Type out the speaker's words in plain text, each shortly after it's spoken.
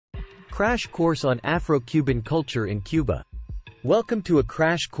Crash course on Afro-Cuban culture in Cuba. Welcome to a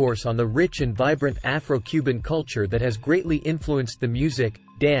crash course on the rich and vibrant Afro-Cuban culture that has greatly influenced the music,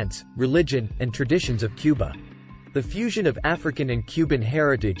 dance, religion, and traditions of Cuba. The fusion of African and Cuban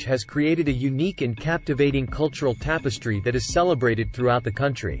heritage has created a unique and captivating cultural tapestry that is celebrated throughout the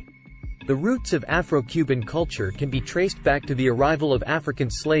country. The roots of Afro-Cuban culture can be traced back to the arrival of African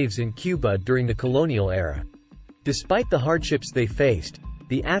slaves in Cuba during the colonial era. Despite the hardships they faced,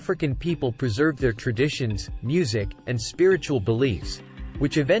 the African people preserved their traditions, music, and spiritual beliefs,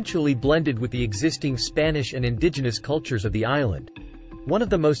 which eventually blended with the existing Spanish and indigenous cultures of the island. One of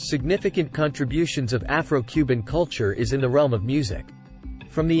the most significant contributions of Afro-Cuban culture is in the realm of music.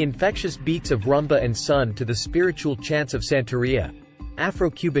 From the infectious beats of rumba and son to the spiritual chants of Santería,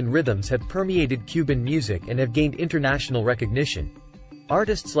 Afro-Cuban rhythms have permeated Cuban music and have gained international recognition.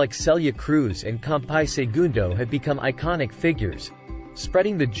 Artists like Celia Cruz and Compay Segundo have become iconic figures,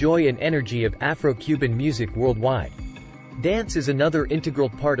 spreading the joy and energy of Afro-Cuban music worldwide. Dance is another integral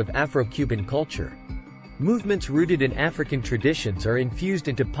part of Afro-Cuban culture. Movements rooted in African traditions are infused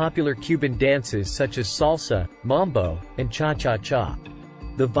into popular Cuban dances such as salsa, mambo, and cha-cha-cha.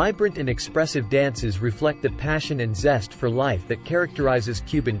 The vibrant and expressive dances reflect the passion and zest for life that characterizes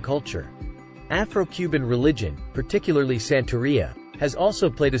Cuban culture. Afro-Cuban religion, particularly Santería, has also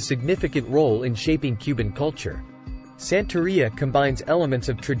played a significant role in shaping Cuban culture. Santería combines elements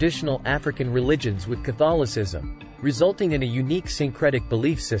of traditional African religions with Catholicism, resulting in a unique syncretic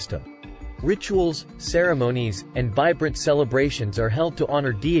belief system. Rituals, ceremonies, and vibrant celebrations are held to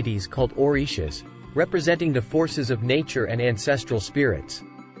honor deities called orishas, representing the forces of nature and ancestral spirits.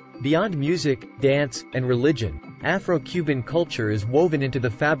 Beyond music, dance, and religion, Afro-Cuban culture is woven into the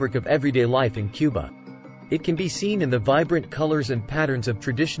fabric of everyday life in Cuba. It can be seen in the vibrant colors and patterns of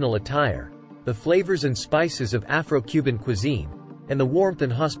traditional attire, the flavors and spices of Afro-Cuban cuisine, and the warmth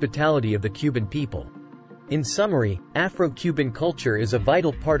and hospitality of the Cuban people. In summary, Afro-Cuban culture is a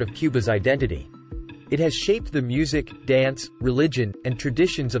vital part of Cuba's identity. It has shaped the music, dance, religion, and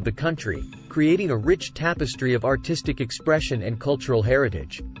traditions of the country, creating a rich tapestry of artistic expression and cultural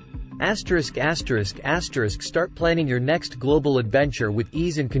heritage. ******. Start planning your next global adventure with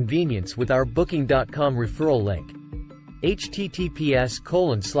ease and convenience with our Booking.com referral link.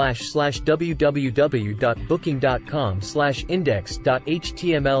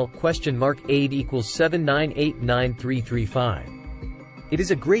 It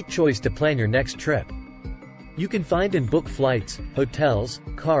is a great choice to plan your next trip. You can find and book flights, hotels,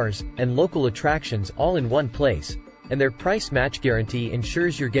 cars, and local attractions all in one place, and their price match guarantee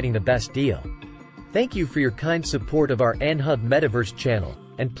ensures you're getting the best deal. Thank you for your kind support of our AnHub Metaverse channel,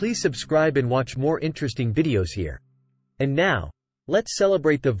 and please subscribe and watch more interesting videos here. And now, let's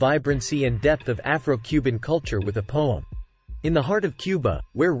celebrate the vibrancy and depth of Afro-Cuban culture with a poem. In the heart of Cuba,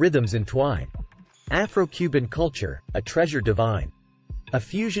 where rhythms entwine. Afro-Cuban culture, a treasure divine. A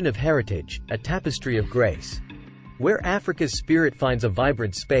fusion of heritage, a tapestry of grace. Where Africa's spirit finds a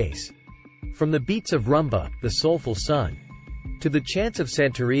vibrant space. From the beats of rumba, the soulful sun, to the chants of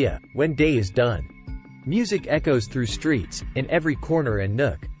Santería, when day is done. Music echoes through streets, in every corner and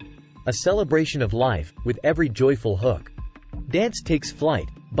nook. A celebration of life, with every joyful hook. Dance takes flight,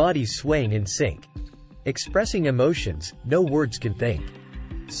 bodies swaying in sync. Expressing emotions, no words can think.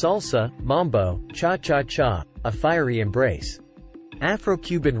 Salsa, mambo, cha-cha-cha, a fiery embrace.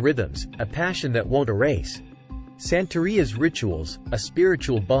 Afro-Cuban rhythms, a passion that won't erase. Santería's rituals, a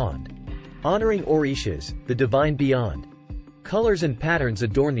spiritual bond. Honoring orishas, the divine beyond. Colors and patterns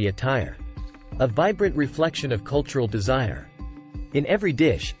adorn the attire. A vibrant reflection of cultural desire. In every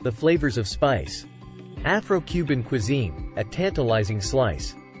dish, the flavors of spice. Afro-Cuban cuisine, a tantalizing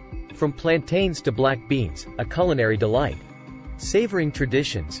slice. From plantains to black beans, a culinary delight. Savoring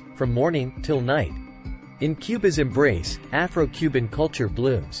traditions, from morning till night. In Cuba's embrace, Afro-Cuban culture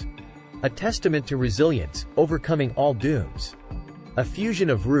blooms. A testament to resilience, overcoming all dooms. A fusion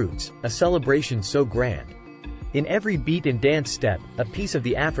of roots, a celebration so grand. In every beat and dance step, a piece of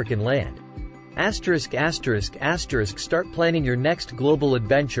the African land. *****. Start planning your next global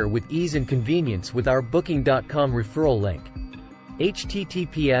adventure with ease and convenience with our Booking.com referral link.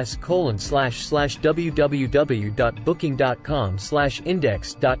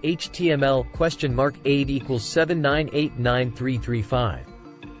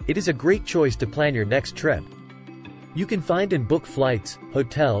 It is a great choice to plan your next trip. You can find and book flights,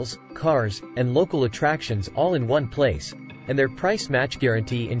 hotels, cars, and local attractions all in one place, and their price match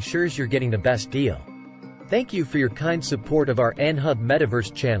guarantee ensures you're getting the best deal. Thank you for your kind support of our AnHub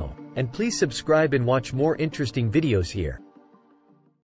Metaverse channel, and please subscribe and watch more interesting videos here.